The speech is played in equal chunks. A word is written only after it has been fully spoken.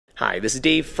Hi, this is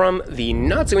Dave from the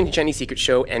Not So Into Chinese Secret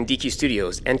Show and DQ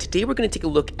Studios, and today we're going to take a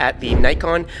look at the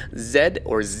Nikon Z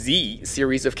or Z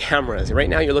series of cameras. Right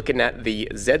now you're looking at the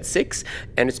Z6,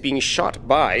 and it's being shot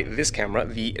by this camera,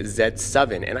 the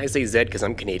Z7. And I say Z because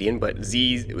I'm Canadian, but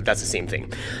Z, that's the same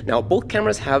thing. Now, both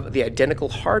cameras have the identical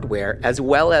hardware as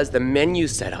well as the menu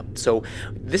setup, so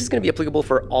this is going to be applicable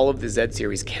for all of the Z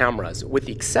series cameras, with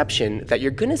the exception that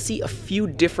you're going to see a few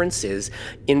differences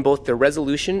in both the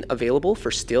resolution available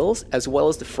for stills as well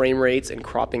as the frame rates and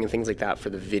cropping and things like that for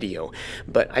the video.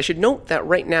 But I should note that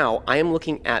right now I am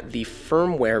looking at the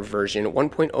firmware version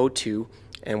 1.02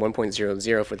 and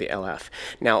 1.00 for the LF.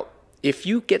 Now, if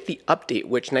you get the update,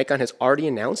 which Nikon has already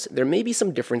announced, there may be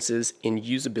some differences in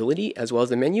usability as well as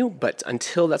the menu, but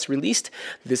until that's released,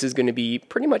 this is going to be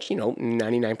pretty much,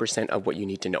 99% of what you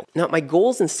need to know. Now, my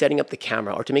goals in setting up the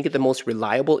camera are to make it the most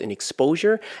reliable in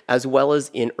exposure as well as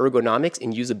in ergonomics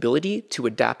and usability to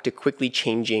adapt to quickly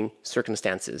changing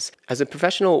circumstances. As a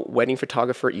professional wedding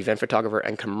photographer, event photographer,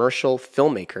 and commercial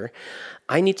filmmaker,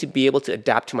 I need to be able to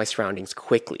adapt to my surroundings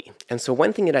quickly. And so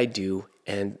one thing that I do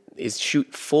is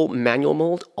shoot full manual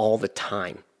mode all the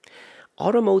time.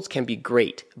 Auto modes can be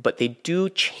great, but they do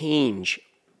change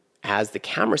as the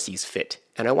camera sees fit.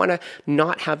 And I want to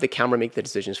not have the camera make the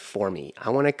decisions for me. I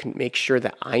want to make sure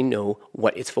that I know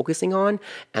what it's focusing on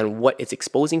and what it's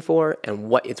exposing for and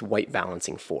what it's white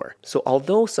balancing for. So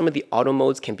although some of the auto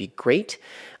modes can be great,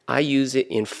 I use it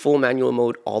in full manual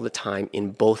mode all the time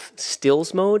in both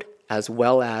stills mode as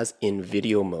well as in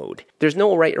video mode. There's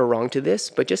no right or wrong to this,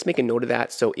 but just make a note of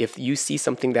that. So if you see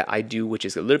something that I do which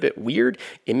is a little bit weird,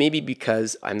 it may be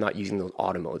because I'm not using those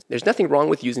auto modes. There's nothing wrong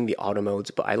with using the auto modes,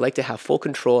 but I like to have full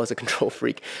control as a control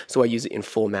freak, so I use it in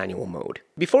full manual mode.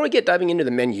 Before we get diving into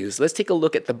the menus, let's take a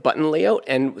look at the button layout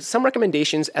and some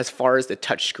recommendations as far as the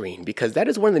touch screen, because that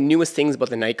is one of the newest things about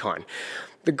the Nikon.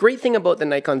 The great thing about the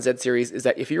Nikon Z series is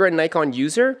that if you're a Nikon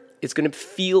user, it's going to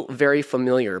feel very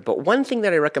familiar. But one thing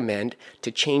that I recommend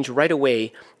to change right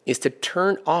away is to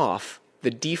turn off the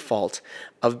default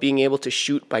of being able to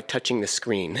shoot by touching the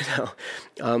screen.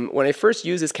 Now, when I first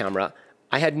used this camera,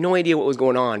 I had no idea what was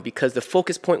going on because the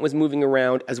focus point was moving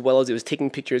around as well as it was taking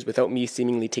pictures without me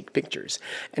seemingly taking pictures.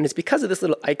 And it's because of this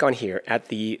little icon here at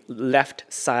the left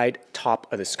side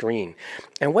top of the screen.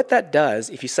 And what that does,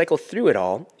 if you cycle through it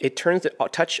all, it turns the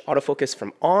touch autofocus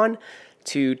from on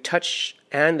to touch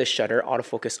and the shutter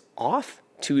autofocus off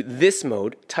to this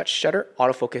mode, touch shutter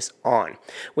autofocus on,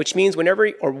 which means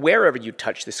whenever or wherever you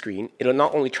touch the screen, it'll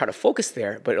not only try to focus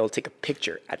there, but it'll take a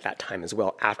picture at that time as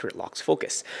well after it locks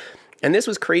focus. And this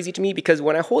was crazy to me because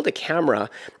when I hold a camera,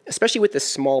 especially with the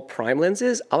small prime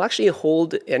lenses, I'll actually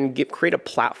hold and create a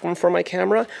platform for my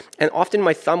camera, and often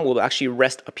my thumb will actually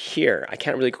rest up here. I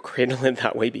can't really create a lens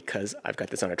that way because I've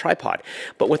got this on a tripod.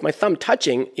 But with my thumb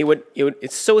touching,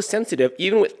 it's so sensitive,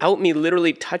 even without me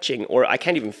literally touching, or I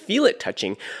can't even feel it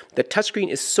touching. The touchscreen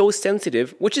is so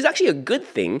sensitive, which is actually a good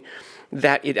thing,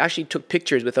 that it actually took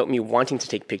pictures without me wanting to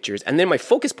take pictures. And then my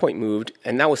focus point moved,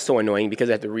 and that was so annoying because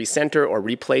I had to recenter or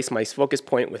replace my focus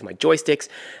point with my joysticks.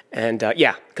 And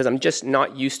yeah, because I'm just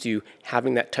not used to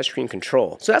having that touchscreen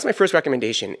control. So that's my first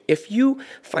recommendation. If you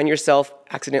find yourself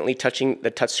accidentally touching the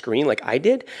touch screen like I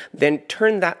did, then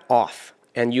turn that off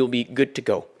and you'll be good to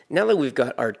go. Now that we've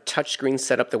got our touchscreen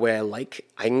set up the way I like,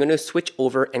 I'm going to switch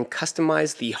over and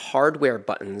customize the hardware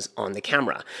buttons on the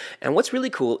camera. And what's really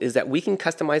cool is that we can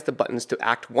customize the buttons to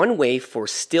act one way for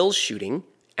still shooting,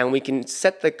 and we can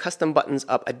set the custom buttons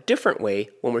up a different way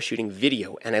when we're shooting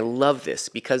video. And I love this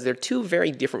because they're two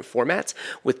very different formats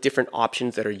with different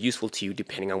options that are useful to you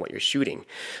depending on what you're shooting.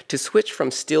 To switch from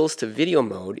stills to video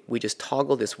mode, we just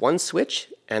toggle this one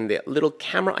switch, and the little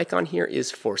camera icon here is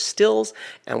for stills,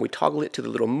 and we toggle it to the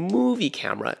little movie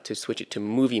camera to switch it to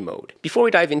movie mode. Before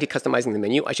we dive into customizing the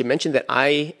menu, I should mention that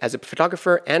I, as a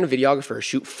photographer and a videographer,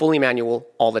 shoot fully manual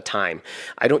all the time.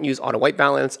 I don't use auto white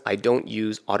balance, I don't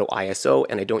use auto ISO,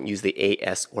 and I don't use the A,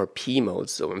 S, or P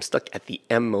modes, so I'm stuck at the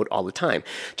M mode all the time,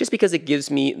 just because it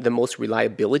gives me the most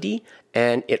reliability,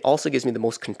 and it also gives me the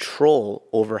most control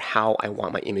over how I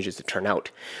want my images to turn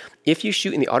out. If you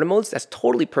shoot in the auto modes, that's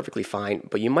totally perfectly fine,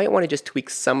 but you might want to just tweak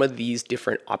some of these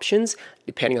different options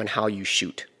depending on how you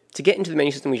shoot. To get into the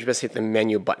menu system, we just hit the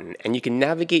menu button, and you can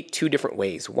navigate two different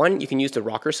ways. One, you can use the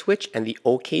rocker switch and the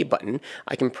OK button.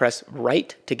 I can press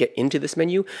right to get into this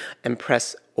menu and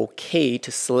press OK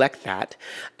to select that.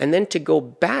 And then to go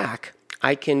back,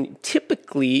 I can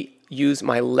typically use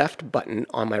my left button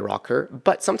on my rocker,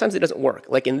 but sometimes it doesn't work.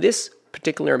 Like in this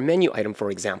particular menu item, for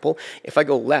example, if I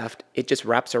go left, it just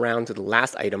wraps around to the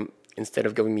last item instead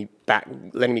of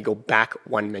letting me go back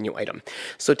one menu item.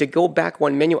 So to go back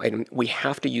one menu item, we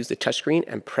have to use the touchscreen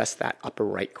and press that upper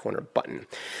right corner button.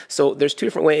 So there's two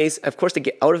different ways. Of course, to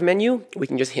get out of menu, we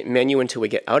can just hit menu until we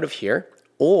get out of here.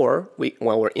 Or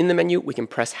while we're in the menu, we can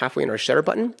press halfway on our shutter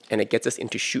button and it gets us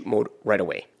into shoot mode right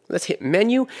away. Let's hit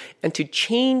menu, and to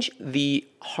change the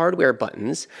hardware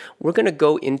buttons, we're gonna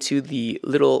go into the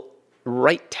little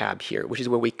right tab here, which is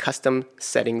where we custom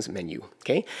settings menu,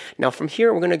 okay? Now from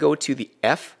here, we're gonna go to the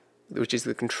F, which is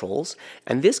the controls,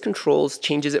 and this controls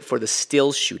changes it for the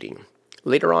still shooting.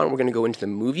 Later on, we're gonna go into the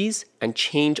movies and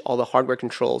change all the hardware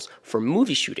controls for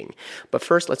movie shooting. But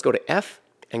first, let's go to F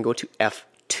and go to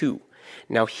F2.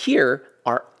 Now here,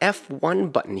 our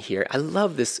F1 button here, I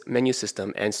love this menu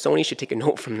system, and Sony should take a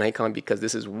note from Nikon because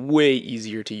this is way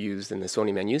easier to use than the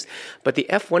Sony menus. But the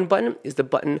F1 button is the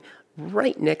button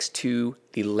right next to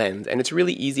the lens, and it's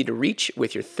really easy to reach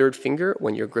with your third finger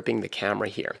when you're gripping the camera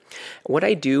here. What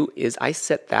I do is I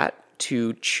set that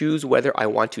to choose whether I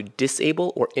want to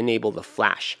disable or enable the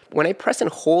flash. When I press and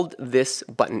hold this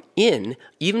button in,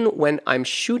 even when I'm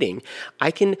shooting,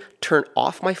 I can turn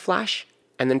off my flash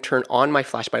and then turn on my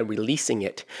flash by releasing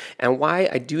it. And why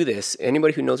I do this,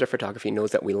 anybody who knows our photography knows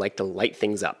that we like to light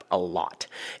things up a lot.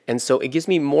 And so it gives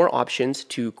me more options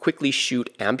to quickly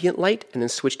shoot ambient light and then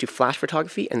switch to flash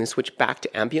photography and then switch back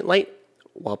to ambient light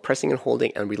while pressing and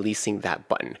holding and releasing that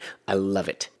button. I love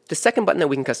it. The second button that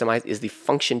we can customize is the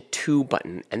function 2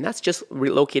 button, and that's just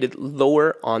relocated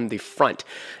lower on the front.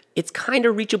 It's kind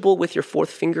of reachable with your fourth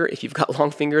finger if you've got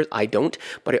long fingers. I don't,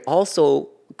 but I also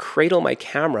cradle my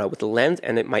camera with the lens,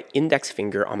 and then my index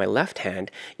finger on my left hand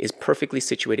is perfectly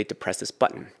situated to press this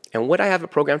button. And what I have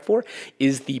it programmed for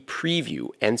is the preview.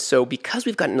 And so because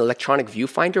we've got an electronic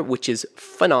viewfinder, which is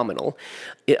phenomenal,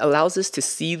 it allows us to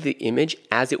see the image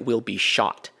as it will be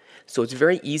shot. So it's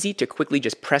very easy to quickly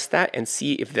just press that and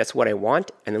see if that's what I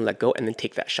want, and then let go and then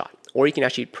take that shot. Or you can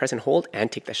actually press and hold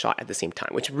and take the shot at the same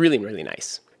time, which is really, really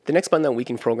nice. The next button that we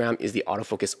can program is the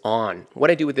autofocus on.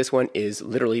 What I do with this one is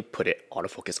literally put it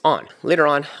autofocus on. Later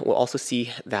on, we'll also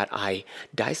see that I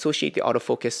dissociate the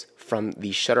autofocus from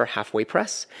the shutter halfway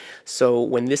press. So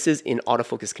when this is in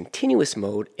autofocus continuous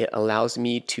mode, it allows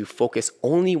me to focus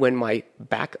only when my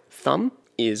back thumb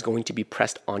is going to be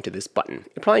pressed onto this button.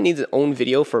 It probably needs its own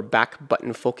video for back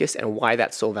button focus and why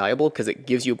that's so valuable, because it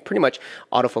gives you pretty much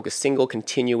autofocus single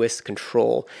continuous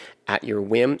control at your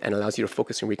whim and allows you to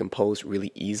focus and recompose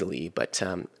really easily. But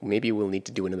maybe we'll need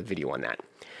to do another video on that.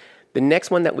 The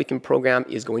next one that we can program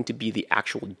is going to be the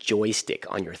actual joystick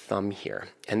on your thumb here.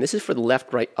 And this is for the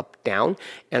left, right, up, down.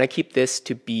 And I keep this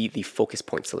to be the focus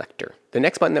point selector. The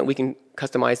next button that we can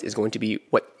customize is going to be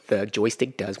what the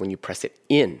joystick does when you press it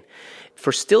in.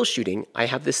 For still shooting, I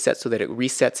have this set so that it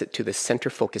resets it to the center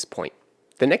focus point.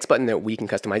 The next button that we can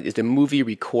customize is the movie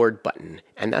record button,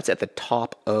 and that's at the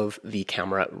top of the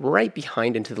camera, right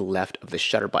behind and to the left of the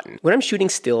shutter button. When I'm shooting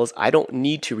stills, I don't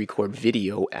need to record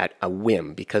video at a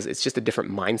whim because it's just a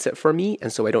different mindset for me,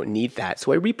 and so I don't need that.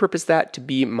 So I repurpose that to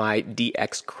be my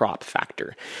DX crop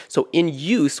factor. So in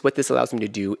use, what this allows me to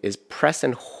do is press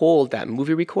and hold that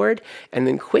movie record and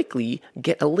then quickly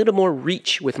get a little more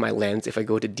reach with my lens if I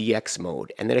go to DX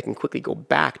mode, and then I can quickly go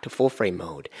back to full frame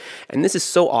mode. And this is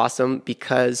so awesome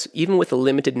because even with a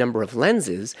limited number of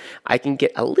lenses, I can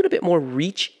get a little bit more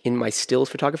reach in my stills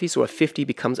photography, so a 50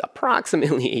 becomes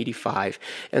approximately 85,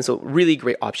 and so really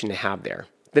great option to have there.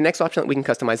 The next option that we can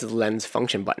customize is the lens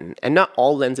function button, and not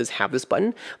all lenses have this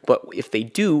button, but if they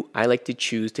do, I like to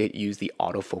choose to use the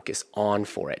autofocus on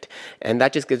for it, and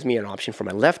that just gives me an option for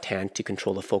my left hand to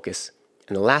control the focus.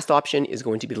 And the last option is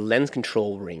going to be the lens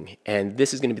control ring, and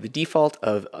this is going to be the default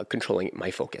of controlling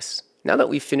my focus. Now that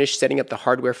we've finished setting up the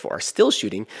hardware for our still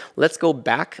shooting, let's go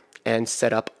back and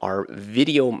set up our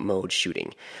video mode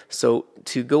shooting. So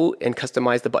to go and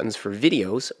customize the buttons for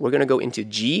videos, we're going to go into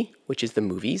G, which is the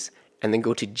movies, and then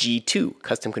go to G2,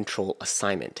 Custom Control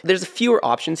Assignment. There's fewer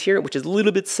options here, which is a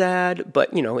little bit sad,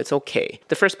 but you know, it's okay.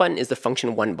 The first button is the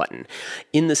Function 1 button.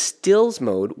 In the stills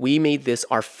mode, we made this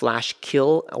our flash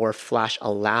kill or flash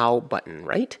allow button,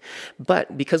 right?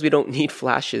 But because we don't need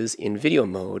flashes in video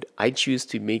mode, I choose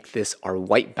to make this our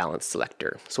white balance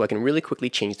selector, so I can really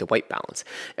quickly change the white balance.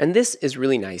 And this is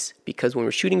really nice because when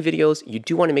we're shooting videos, you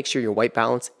do want to make sure your white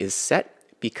balance is set,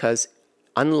 because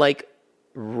unlike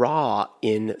raw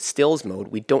in stills mode,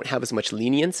 we don't have as much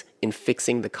lenience in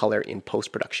fixing the color in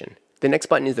post-production. The next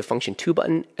button is the function 2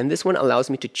 button, and this one allows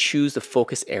me to choose the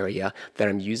focus area that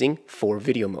I'm using for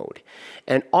video mode.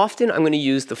 And often I'm going to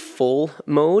use the full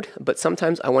mode, but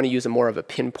sometimes I want to use a more of a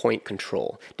pinpoint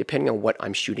control, depending on what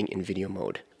I'm shooting in video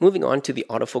mode. Moving on to the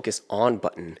autofocus on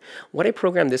button. What I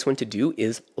programmed this one to do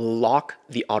is lock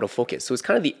the autofocus. So it's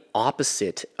kind of the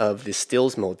opposite of the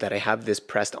stills mode that I have this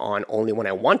pressed on only when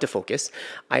I want to focus.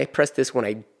 I press this when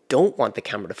I don't want the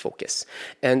camera to focus.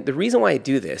 And the reason why I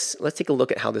do this, let's take a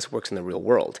look at how this works in the real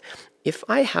world. If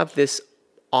I have this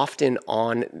often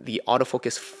on the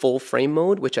autofocus full frame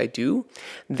mode, which I do,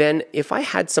 then if I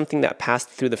had something that passed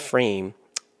through the frame,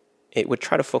 it would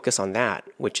try to focus on that,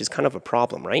 which is kind of a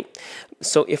problem, right?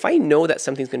 So if I know that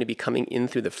something's going to be coming in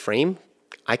through the frame,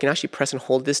 I can actually press and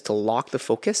hold this to lock the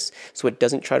focus so it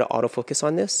doesn't try to autofocus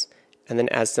on this. And then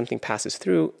as something passes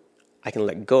through, I can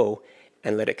let go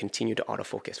and let it continue to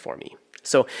autofocus for me.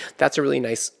 So that's a really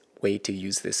nice way to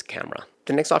use this camera.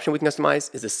 The next option we can customize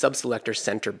is the sub-selector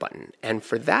center button. And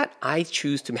for that, I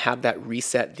choose to have that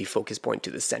reset the focus point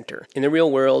to the center. In the real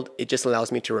world, it just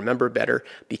allows me to remember better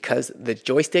because the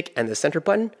joystick and the center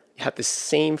button have the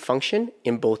same function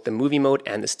in both the movie mode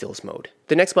and the stills mode.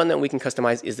 The next button that we can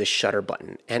customize is the shutter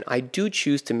button. And I do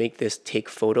choose to make this take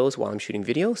photos while I'm shooting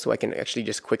video, so I can actually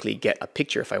just quickly get a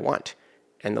picture if I want.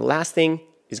 And the last thing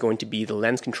is going to be the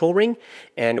lens control ring,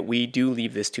 and we do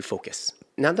leave this to focus.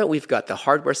 Now that we've got the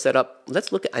hardware set up,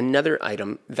 let's look at another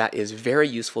item that is very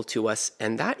useful to us,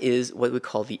 and that is what we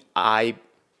call the I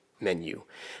menu.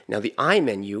 Now the I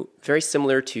menu, very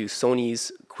similar to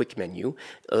Sony's quick menu,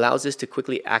 allows us to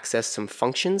quickly access some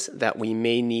functions that we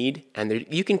may need, and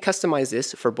you can customize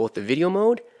this for both the video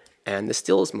mode and the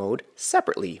stills mode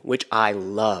separately, which I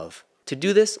love. To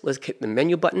do this, let's hit the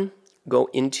menu button, go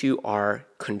into our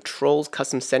controls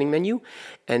custom setting menu,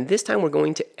 and this time we're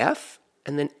going to F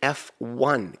and then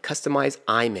F1, customize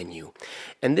I menu.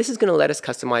 And this is going to let us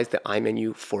customize the I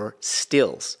menu for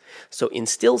stills. So in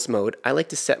stills mode, I like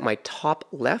to set my top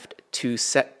left to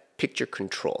set picture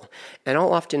control. And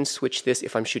I'll often switch this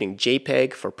if I'm shooting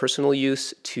JPEG for personal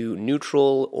use to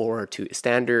neutral or to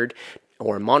standard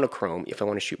or monochrome if I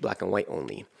want to shoot black and white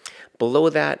only. Below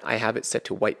that, I have it set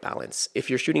to white balance. If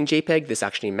you're shooting JPEG, this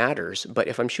actually matters, but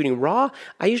if I'm shooting RAW,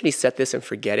 I usually set this and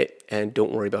forget it and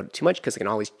don't worry about it too much because I can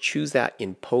always choose that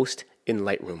in post in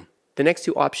Lightroom. The next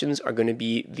two options are going to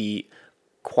be the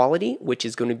quality, which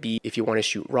is going to be if you want to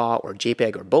shoot RAW or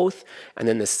JPEG or both, and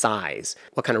then the size,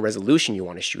 what kind of resolution you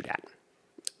want to shoot at.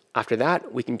 After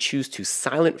that, we can choose to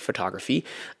silent photography.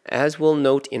 As we'll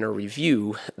note in our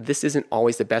review, this isn't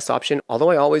always the best option. Although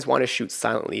I always want to shoot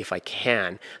silently if I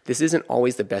can, this isn't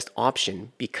always the best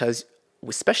option because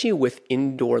especially with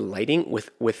indoor lighting,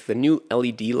 with the new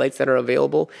LED lights that are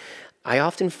available, I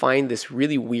often find this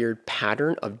really weird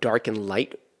pattern of dark and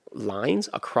light lines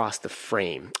across the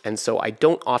frame. And so I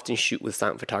don't often shoot with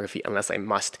silent photography unless I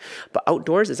must. But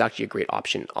outdoors is actually a great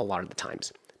option a lot of the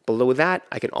times. Below that,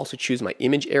 I can also choose my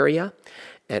image area.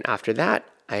 And after that,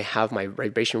 I have my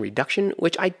vibration reduction,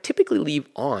 which I typically leave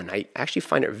on. I actually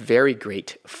find it very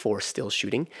great for still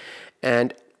shooting.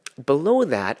 And below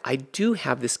that, I do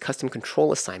have this custom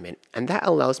control assignment, and that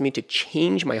allows me to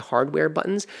change my hardware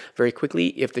buttons very quickly.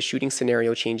 If the shooting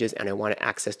scenario changes and I want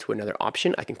access to another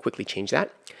option, I can quickly change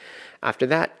that. After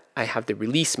that, I have the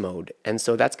release mode, and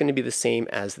so that's going to be the same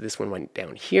as this one went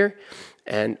down here.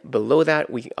 And below that,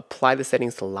 we apply the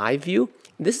settings to live view.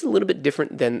 This is a little bit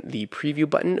different than the preview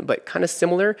button, but kind of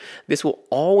similar. This will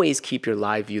always keep your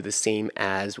live view the same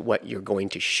as what you're going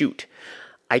to shoot.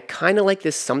 I kind of like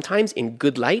this sometimes in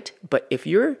good light, but if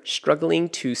you're struggling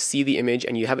to see the image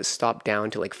and you have it stopped down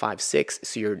to like 5/6,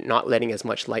 so you're not letting as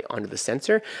much light onto the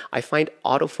sensor, I find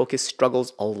autofocus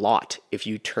struggles a lot if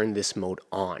you turn this mode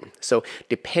on. So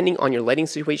depending on your lighting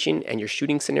situation and your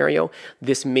shooting scenario,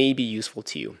 this may be useful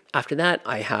to you. After that,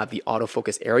 I have the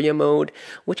autofocus area mode,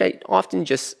 which I often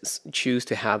just choose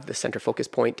to have the center focus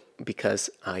point because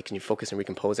I can focus and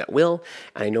recompose at will,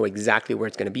 and I know exactly where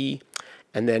it's going to be,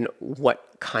 and then what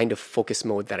kind of focus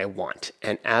mode that I want.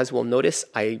 And as we'll notice,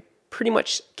 I pretty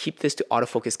much keep this to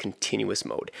autofocus continuous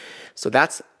mode. So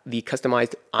that's the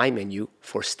customized I menu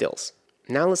for stills.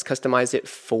 Now let's customize it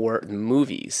for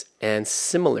movies. And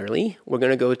similarly, we're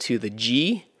going to go to the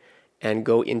G and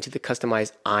go into the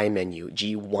customized I menu,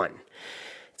 G1.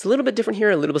 It's a little bit different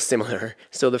here, a little bit similar.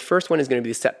 So the first one is going to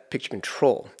be the set picture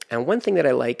control. And one thing that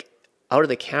I like out of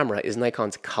the camera is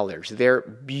Nikon's colors. They're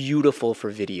beautiful for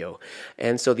video.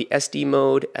 And so the SD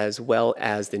mode as well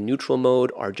as the neutral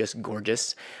mode are just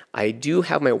gorgeous. I do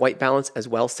have my white balance as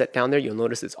well set down there. You'll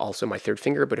notice it's also my third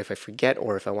finger, but if I forget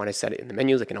or if I want to set it in the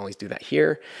menus, I can always do that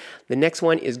here. The next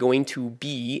one is going to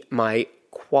be my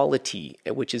quality,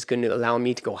 which is going to allow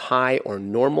me to go high or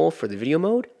normal for the video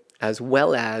mode, as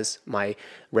well as my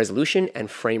resolution and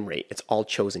frame rate. It's all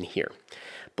chosen here.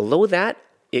 Below that,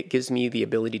 it gives me the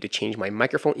ability to change my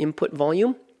microphone input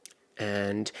volume.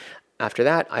 And after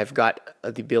that, I've got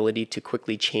the ability to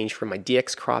quickly change from my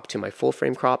DX crop to my full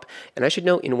frame crop. And I should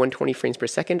note, in 120 frames per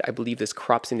second, I believe this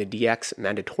crops into DX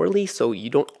mandatorily, so you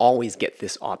don't always get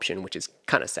this option, which is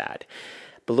kind of sad.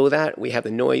 Below that, we have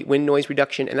the wind noise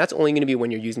reduction, and that's only going to be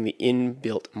when you're using the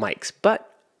inbuilt mics. But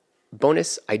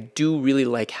bonus, I do really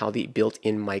like how the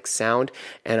built-in mics sound,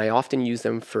 and I often use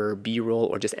them for B-roll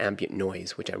or just ambient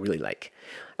noise, which I really like.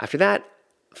 After that,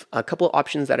 a couple of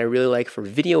options that I really like for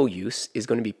video use is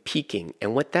going to be peaking,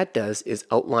 and what that does is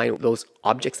outline those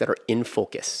objects that are in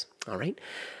focus, all right?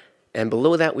 And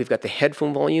below that, we've got the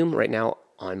headphone volume. Right now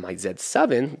on my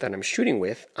Z7 that I'm shooting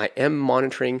with, I am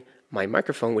monitoring my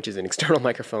microphone, which is an external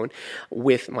microphone,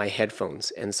 with my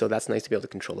headphones, and so that's nice to be able to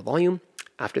control the volume.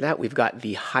 After that, we've got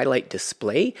the highlight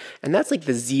display, and that's like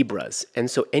the zebras. And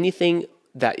so anything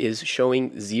that is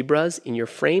showing zebras in your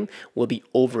frame will be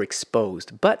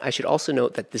overexposed. But I should also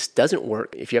note that this doesn't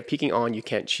work. If you have peaking on, you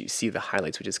can't see the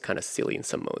highlights, which is kind of silly in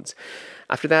some modes.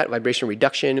 After that, vibration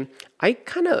reduction. I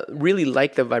kind of really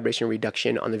like the vibration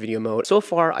reduction on the video mode. So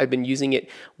far, I've been using it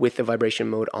with the vibration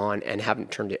mode on and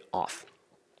haven't turned it off.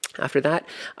 After that,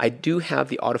 I do have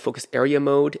the autofocus area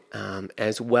mode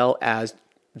as well as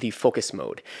the focus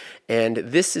mode. And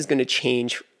this is going to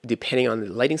change depending on the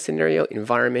lighting scenario,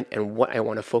 environment, and what I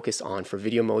want to focus on for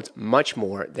video modes much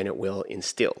more than it will in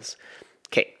stills.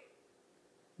 Okay,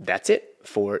 that's it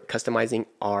for customizing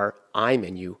our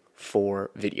iMenu for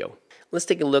video. Let's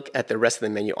take a look at the rest of the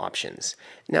menu options.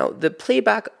 Now, the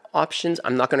playback options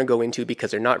I'm not going to go into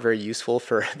because they're not very useful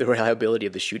for the reliability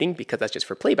of the shooting, because that's just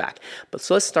for playback. But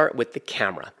so let's start with the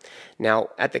camera. Now,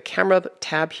 at the camera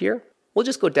tab here, we'll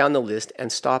just go down the list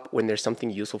and stop when there's something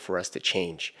useful for us to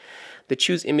change. The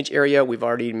choose image area, we've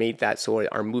already made that so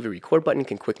our movie record button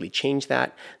can quickly change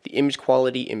that. The image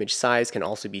quality, image size can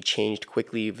also be changed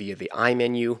quickly via the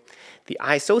iMenu. The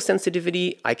ISO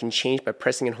sensitivity, I can change by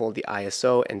pressing and hold the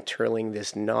ISO and twirling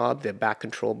this knob, the back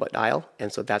control dial,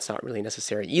 and so that's not really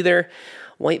necessary either.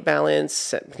 White balance,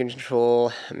 set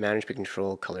control, manage pick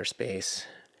control, color space.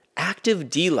 Active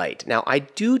D-light. Now I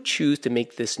do choose to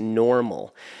make this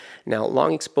normal. Now,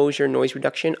 long exposure noise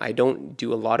reduction, I don't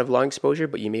do a lot of long exposure,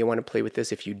 but you may want to play with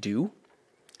this if you do.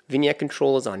 Vignette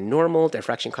control is on normal,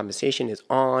 diffraction compensation is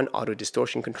on, auto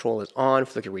distortion control is on,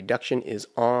 flicker reduction is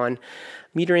on.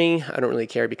 Metering, I don't really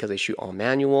care because I shoot all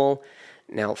manual.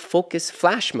 Now, focus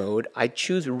flash mode, I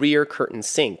choose rear curtain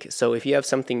sync. So if you have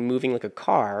something moving like a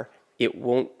car, it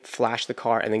won't flash the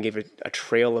car and then give it a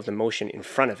trail of the motion in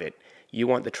front of it. You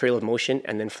want the trail of motion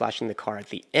and then flashing the car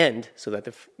at the end so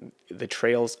that the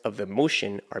trails of the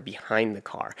motion are behind the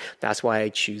car. That's why I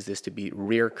choose this to be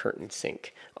rear curtain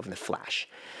sync of the flash.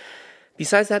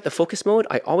 Besides that, the focus mode,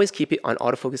 I always keep it on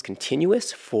autofocus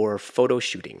continuous for photo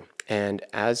shooting. And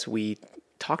as we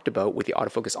talked about with the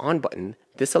autofocus on button,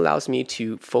 this allows me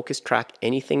to focus track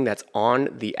anything that's on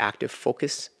the active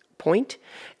focus point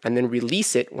and then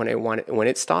release it when I want it. When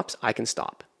it stops, I can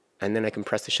stop. And then I can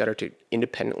press the shutter to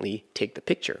independently take the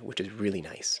picture, which is really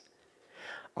nice.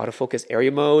 Autofocus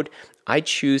area mode, I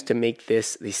choose to make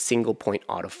this the single point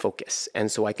autofocus.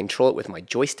 And so I control it with my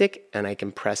joystick, and I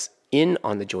can press in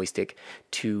on the joystick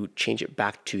to change it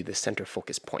back to the center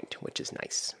focus point, which is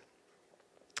nice.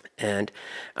 And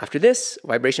after this,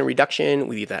 vibration reduction,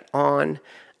 we leave that on.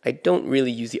 I don't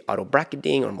really use the auto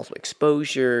bracketing or multiple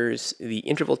exposures. The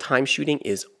interval time shooting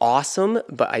is awesome,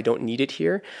 but I don't need it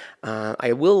here.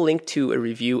 I will link to a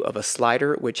review of a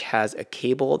slider which has a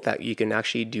cable that you can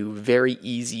actually do very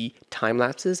easy time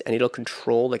lapses, and it'll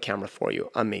control the camera for you.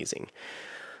 Amazing.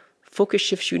 Focus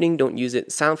shift shooting, don't use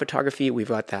it. Sound photography, we've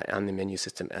got that on the menu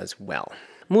system as well.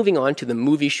 Moving on to the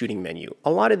movie shooting menu.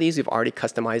 A lot of these we've already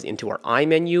customized into our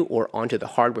iMenu or onto the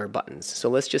hardware buttons. So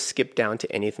let's just skip down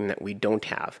to anything that we don't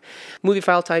have. Movie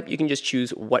file type, you can just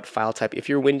choose what file type. If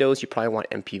you're Windows, you probably want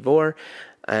MP4.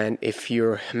 And if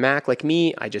you're Mac like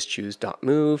me, I just choose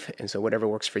 .mov, and so whatever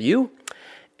works for you.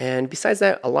 And besides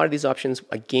that, a lot of these options,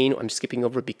 again, I'm skipping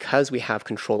over because we have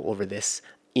control over this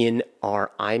in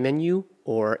our iMenu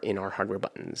or in our hardware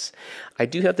buttons. I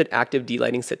do have the active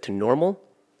D-lighting set to normal.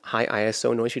 High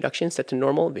ISO noise reduction set to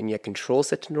normal, vignette control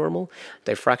set to normal,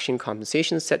 diffraction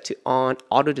compensation set to on,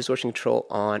 auto distortion control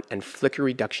on, and flicker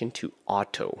reduction to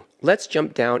auto. Let's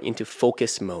jump down into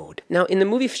focus mode. Now in the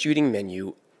movie shooting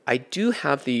menu, I do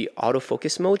have the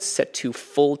autofocus mode set to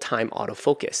full-time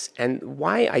autofocus. And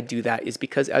why I do that is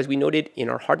because, as we noted in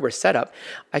our hardware setup,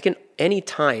 I can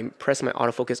anytime press my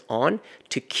autofocus on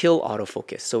to kill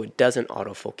autofocus so it doesn't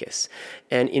autofocus.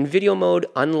 And in video mode,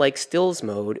 unlike stills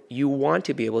mode, you want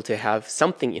to be able to have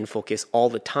something in focus all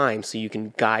the time so you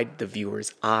can guide the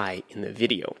viewer's eye in the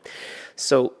video.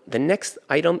 So the next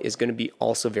item is going to be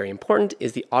also very important,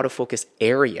 is the autofocus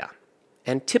area.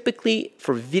 And typically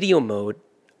for video mode,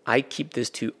 I keep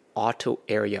this to auto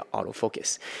area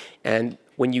autofocus. And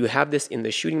when you have this in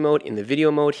the shooting mode, in the video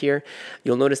mode here,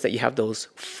 you'll notice that you have those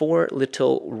 4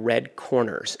 little red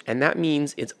corners. And that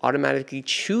means it's automatically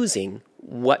choosing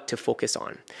what to focus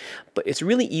on. But it's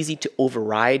really easy to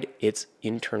override its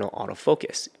internal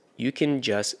autofocus. You can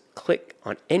just click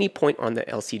on any point on the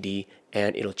LCD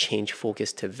and it'll change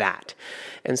focus to that.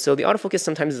 And so the autofocus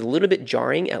sometimes is a little bit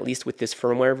jarring, at least with this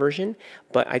firmware version,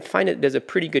 but I find it does a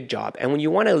pretty good job. And when you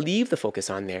want to leave the focus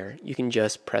on there, you can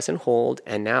just press and hold,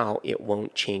 and now it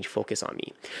won't change focus on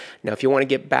me. Now, if you want to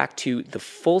get back to the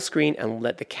full screen and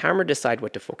let the camera decide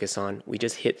what to focus on, we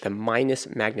just hit the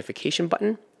minus magnification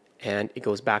button, and it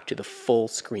goes back to the full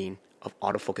screen of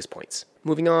autofocus points.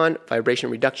 Moving on,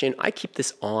 vibration reduction, I keep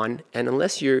this on, and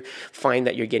unless you find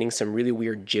that you're getting some really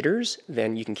weird jitters,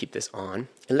 then you can keep this on.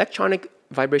 Electronic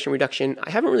vibration reduction,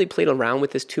 I haven't really played around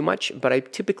with this too much, but I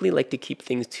typically like to keep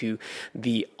things to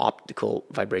the optical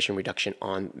vibration reduction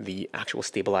on the actual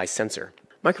stabilized sensor.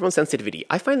 Microphone sensitivity.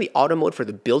 I find the auto mode for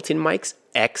the built-in mics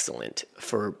excellent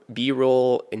for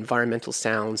B-roll, environmental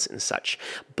sounds, and such.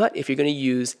 But if you're going to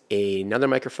use another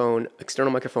microphone,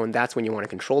 external microphone, that's when you want to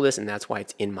control this, and that's why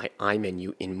it's in my eye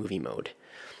menu in movie mode.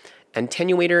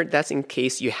 Attenuator, that's in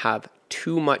case you have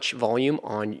too much volume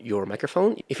on your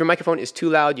microphone. If your microphone is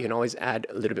too loud, you can always add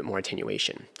a little bit more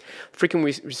attenuation.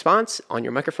 Frequency response on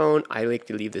your microphone, I like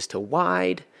to leave this to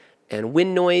wide. And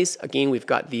wind noise, again, we've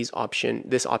got these option.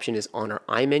 This option is on our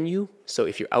eye menu. So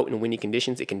if you're out in windy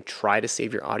conditions, it can try to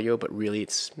save your audio, but really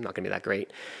it's not gonna be that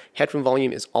great. Headphone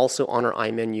volume is also on our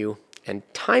eye menu. And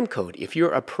time code, if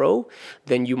you're a pro,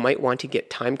 then you might want to get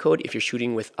time code if you're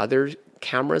shooting with other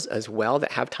cameras as well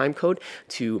that have time code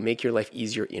to make your life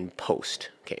easier in post.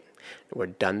 Okay. We're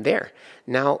done there.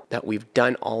 Now that we've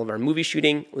done all of our movie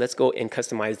shooting, let's go and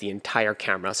customize the entire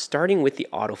camera, starting with the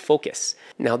autofocus.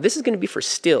 Now this is going to be for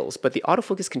stills, but the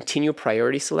autofocus continue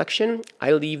priority selection,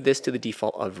 I leave this to the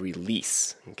default of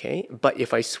release, okay? But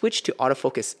if I switch to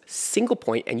autofocus single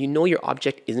point and you know your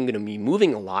object isn't going to be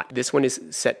moving a lot, this one is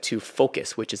set to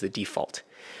focus, which is the default.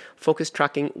 Focus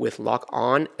tracking with lock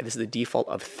on, this is the default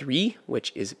of 3,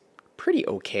 which is pretty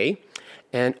okay.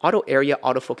 And auto area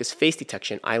autofocus face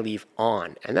detection I leave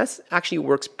on, and that actually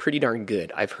works pretty darn good.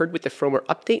 I've heard with the firmware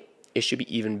update it should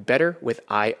be even better with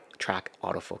eye track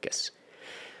autofocus.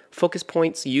 Focus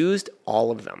points used,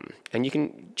 all of them, and you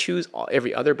can choose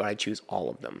every other, but I choose all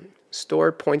of them.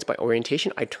 Stored points by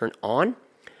orientation I turn on.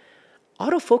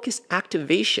 Autofocus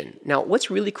activation. Now, what's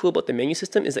really cool about the menu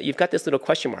system is that you've got this little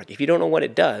question mark. If you don't know what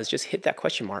it does, just hit that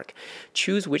question mark.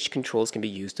 Choose which controls can be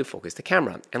used to focus the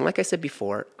camera. And like I said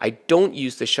before, I don't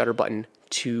use the shutter button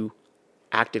to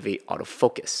activate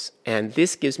autofocus. And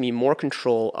this gives me more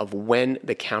control of when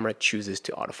the camera chooses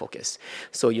to autofocus.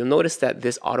 So you'll notice that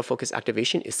this autofocus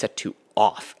activation is set to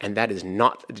off, and that is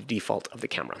not the default of the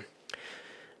camera.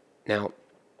 Now,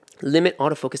 limit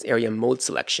autofocus area mode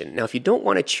selection. Now, if you don't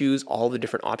want to choose all the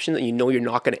different options and you know you're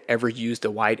not going to ever use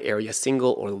the wide area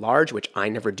single or large, which I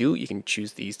never do, you can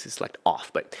choose these to select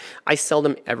off. But I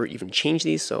seldom ever even change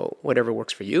these, so whatever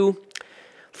works for you.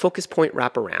 Focus point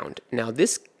wraparound. Now,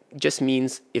 this just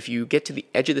means if you get to the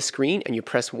edge of the screen and you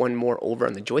press one more over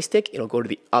on the joystick, it'll go to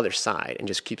the other side and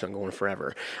just keeps on going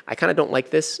forever. I kind of don't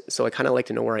like this, so I kind of like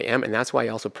to know where I am, and that's why I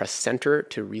also press center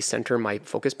to recenter my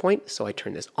focus point, so I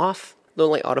turn this off. Low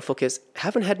light autofocus,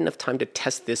 haven't had enough time to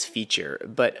test this feature,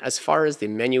 but as far as the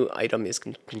menu item is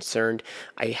concerned,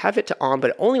 I have it to on, but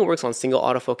it only works on single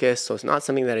autofocus, so it's not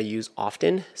something that I use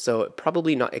often, so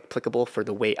probably not applicable for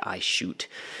the way I shoot.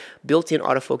 Built-in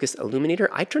autofocus illuminator,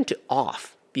 I turn to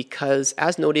off, because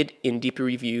as noted in DP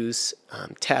Review's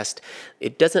test,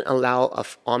 it doesn't allow a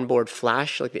onboard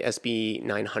flash like the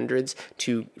SB900s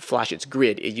to flash its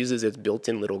grid. It uses its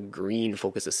built-in little green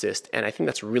focus assist, and I think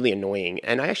that's really annoying.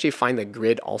 And I actually find the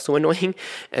grid also annoying,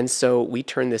 and so we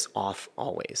turn this off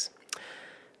always.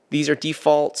 These are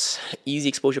defaults, easy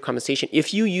exposure compensation.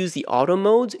 If you use the auto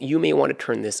modes, you may want to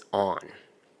turn this on.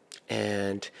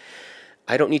 And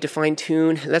I don't need to fine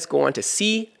tune. Let's go on to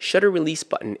C, shutter release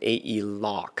button, AE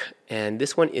lock. And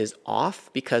this one is off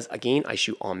because again, I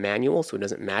shoot all manual, so it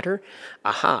doesn't matter.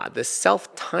 Aha, the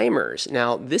self timers.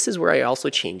 Now this is where I also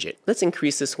change it. Let's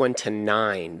increase this one to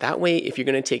 9. That way, if you're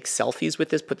gonna take selfies with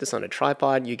this, put this on a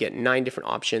tripod, you get 9 different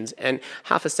options, and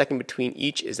half a second between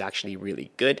each is actually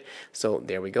really good. So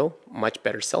there we go, much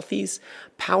better selfies.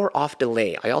 Power off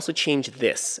delay, I also changed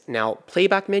this. Now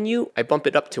playback menu, I bump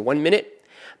it up to 1 minute.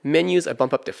 Menus, I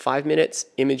bump up to 5 minutes,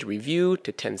 image review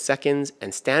to 10 seconds,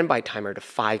 and standby timer to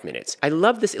 5 minutes. I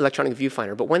love this electronic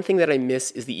viewfinder, but one thing that I miss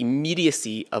is the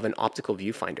immediacy of an optical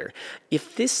viewfinder.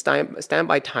 If this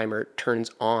standby timer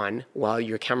turns on while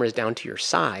your camera is down to your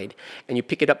side and you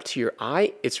pick it up to your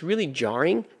eye, it's really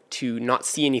jarring to not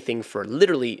see anything for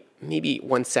literally maybe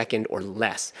 1 second or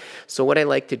less. So what I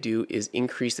like to do is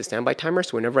increase the standby timer,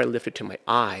 so whenever I lift it to my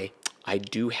eye, I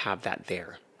do have that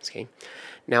there. Okay.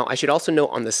 Now, I should also note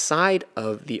on the side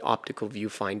of the optical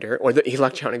viewfinder or the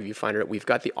electronic viewfinder, we've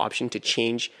got the option to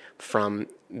change from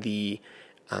the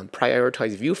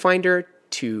prioritized viewfinder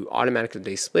to automatic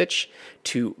display switch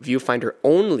to viewfinder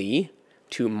only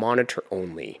to monitor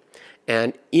only.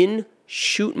 And in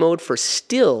shoot mode for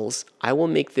stills, I will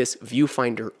make this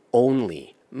viewfinder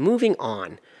only. Moving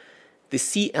on. The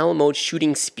CL mode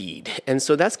shooting speed. And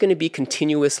so that's going to be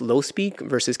continuous low speed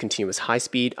versus continuous high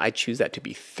speed. I choose that to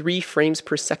be 3 frames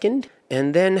per second.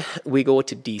 And then we go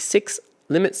to D6,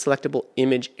 limit selectable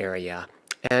image area.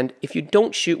 And if you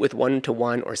don't shoot with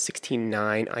 1:1 or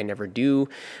 16:9, I never do,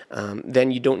 then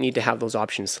you don't need to have those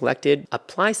options selected.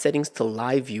 Apply settings to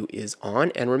live view is on.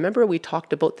 And remember we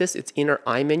talked about this, it's in our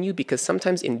eye menu because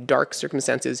sometimes in dark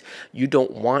circumstances, you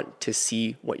don't want to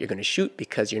see what you're gonna shoot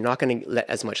because you're not gonna let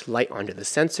as much light onto the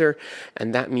sensor.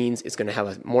 And that means it's gonna have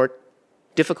a more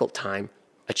difficult time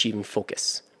achieving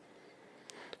focus.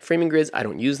 Framing grids, I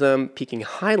don't use them. Peaking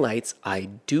highlights, I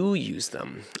do use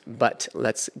them. But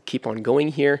let's keep on going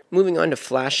here. Moving on to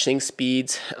flash sync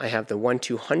speeds, I have the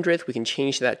 1/200th. We can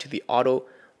change that to the auto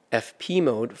FP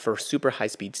mode for super high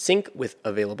speed sync with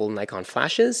available Nikon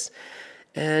flashes.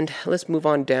 And let's move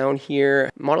on down here.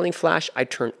 Modeling flash, I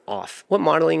turn off. What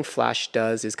modeling flash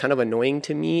does is kind of annoying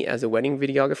to me as a wedding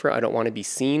videographer. I don't want to be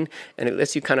seen. And it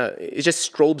lets you it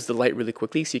just strobes the light really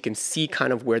quickly so you can see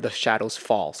kind of where the shadows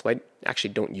fall. So I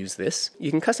actually don't use this.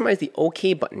 You can customize the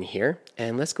OK button here.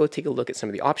 And let's go take a look at some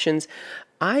of the options.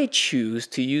 I choose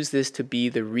to use this to be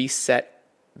the reset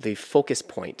the focus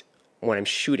point when I'm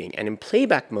shooting. And in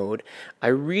playback mode, I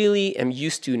really am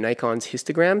used to Nikon's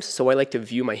histograms, so I like to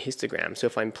view my histogram. So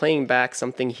if I'm playing back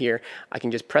something here, I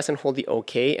can just press and hold the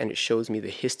OK and it shows me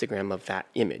the histogram of that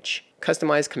image.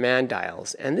 Customize command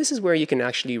dials, and this is where you can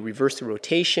actually reverse the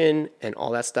rotation and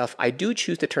all that stuff. I do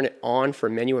choose to turn it on for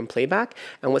menu and playback,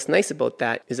 and what's nice about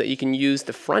that is that you can use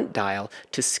the front dial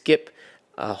to skip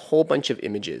a whole bunch of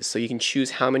images. So you can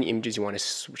choose how many images you want to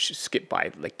skip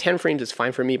by. Like 10 frames is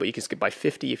fine for me, but you can skip by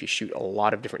 50 if you shoot a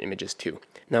lot of different images too.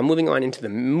 Now moving on into the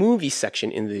movie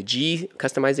section in the G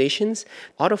customizations,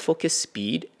 autofocus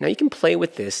speed. Now you can play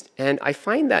with this, and I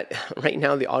find that right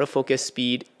now the autofocus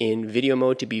speed in video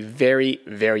mode to be very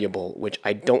variable, which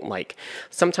I don't like.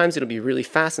 Sometimes it'll be really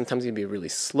fast, sometimes it'll be really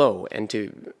slow. And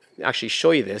to actually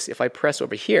show you this, if I press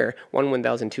over here,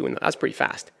 1/1002, and that's pretty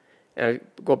fast. And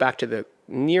I go back to the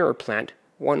nearer plant,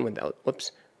 1/1000,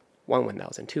 whoops,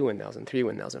 1/1000, 2/1000,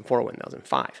 3/1000,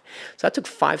 4/1005. So that took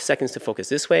 5 seconds to focus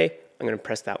this way. I'm going to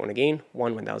press that one again,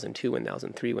 1/1000,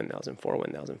 2/1000, 3/1000,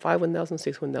 4/1000, 5/1000,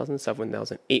 6/1000,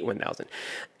 7/1000, 8/1000.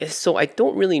 So I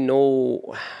don't really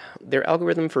know, their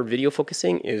algorithm for video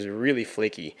focusing is really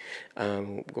flaky.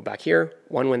 Go back here,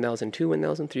 1/1000,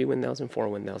 2/1000, 3/1000,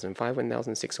 4/1000,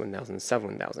 5/1000, 6/1000,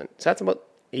 7/1000. So that's about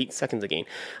 8 seconds again.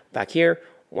 Back here,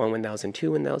 1/1000,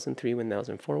 2/1000,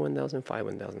 3/1000, 4/1000,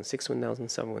 5/1000, 6/1000,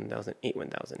 7/1000,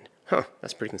 8/1000. Huh,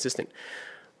 that's pretty consistent.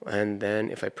 And then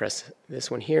if I press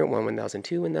this one here, 1/1000,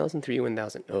 2/1000,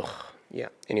 3/1000. Ugh, yeah.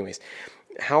 Anyways,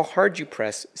 how hard you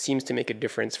press seems to make a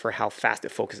difference for how fast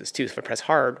it focuses too. So if I press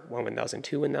hard, 1/1000,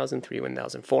 2/1000,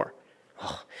 3/1000, 4.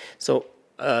 Ugh. So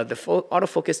the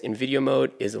autofocus in video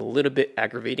mode is a little bit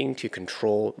aggravating to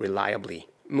control reliably.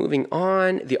 Moving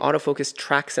on, the autofocus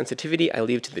track sensitivity, I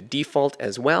leave to the default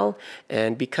as well.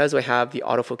 And because I have the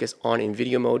autofocus on in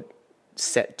video mode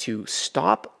set to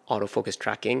stop autofocus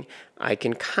tracking, I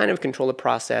can kind of control the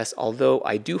process, although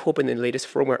I do hope in the latest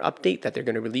firmware update that they're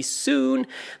going to release soon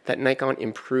that Nikon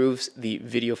improves the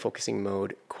video focusing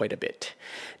mode quite a bit.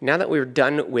 Now that we're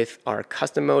done with our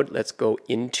custom mode, let's go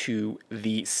into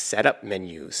the setup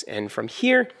menus. And from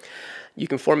here, You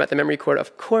can format the memory card,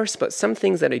 of course, but some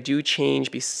things that I do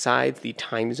change besides the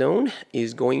time zone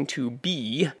is going to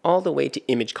be all the way to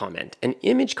image comment. An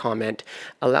image comment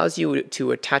allows you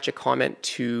to attach a comment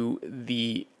to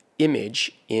the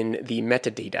image in the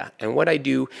metadata. And what I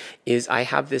do is I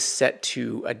have this set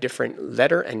to a different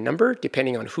letter and number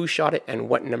depending on who shot it and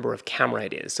what number of camera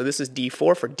it is. So this is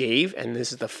D4 for Dave, and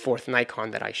this is the 4th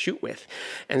Nikon that I shoot with.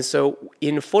 And so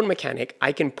in Photo Mechanic,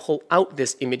 I can pull out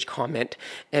this image comment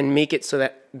and make it so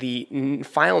that the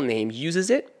file name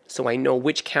uses it, so I know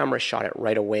which camera shot it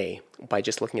right away by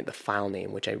just looking at the file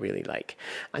name, which I really like.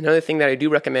 Another thing that I do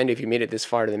recommend if you made it this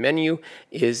far to the menu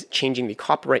is changing the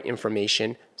copyright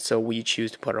information, so we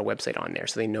choose to put our website on there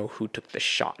so they know who took the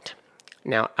shot.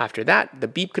 Now after that, the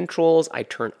beep controls I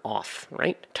turn off,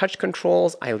 right? Touch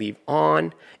controls I leave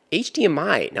on.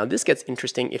 HDMI, now this gets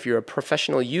interesting. If you're a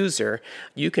professional user,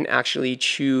 you can actually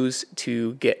choose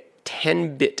to get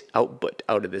 10-bit output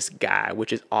out of this guy,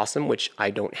 which is awesome, which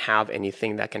I don't have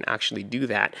anything that can actually do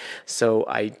that. So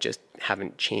I just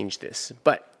haven't changed this.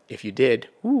 But if you did,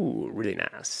 ooh, really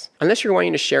nice. Unless you're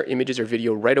wanting to share images or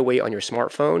video right away on your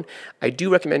smartphone, I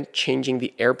do recommend changing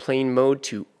the airplane mode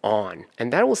to on.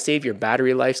 And that will save your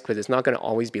battery life because it's not going to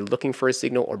always be looking for a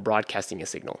signal or broadcasting a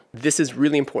signal. This is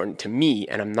really important to me,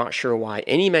 and I'm not sure why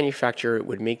any manufacturer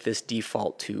would make this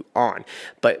default to on.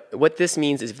 But what this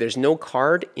means is if there's no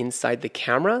card inside the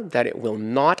camera, that it will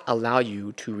not allow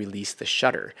you to release the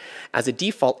shutter. As a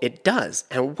default, it does.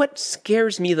 And what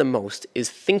scares me the most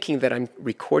is thinking that I'm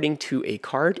recording to a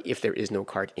card if there is no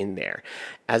card in there.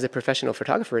 As a professional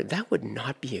photographer, that would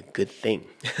not be a good thing.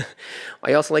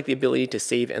 I also like the ability to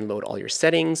save and load all your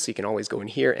settings, so you can always go in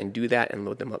here and do that and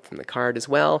load them up from the card as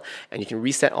well, and you can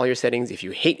reset all your settings if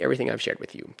you hate everything I've shared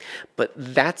with you. But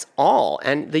that's all,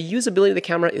 and the usability of the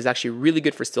camera is actually really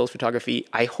good for stills photography.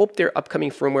 I hope their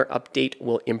upcoming firmware update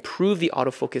will improve the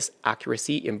autofocus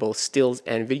accuracy in both stills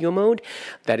and video mode.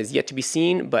 That is yet to be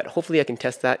seen, but hopefully I can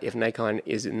test that if Nikon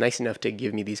is nice enough to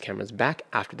give me these cameras back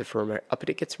after the firmware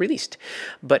update gets released.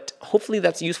 But hopefully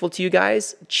that's useful to you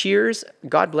guys. Cheers,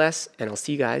 God bless, and I'll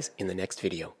see you guys in the next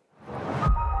video.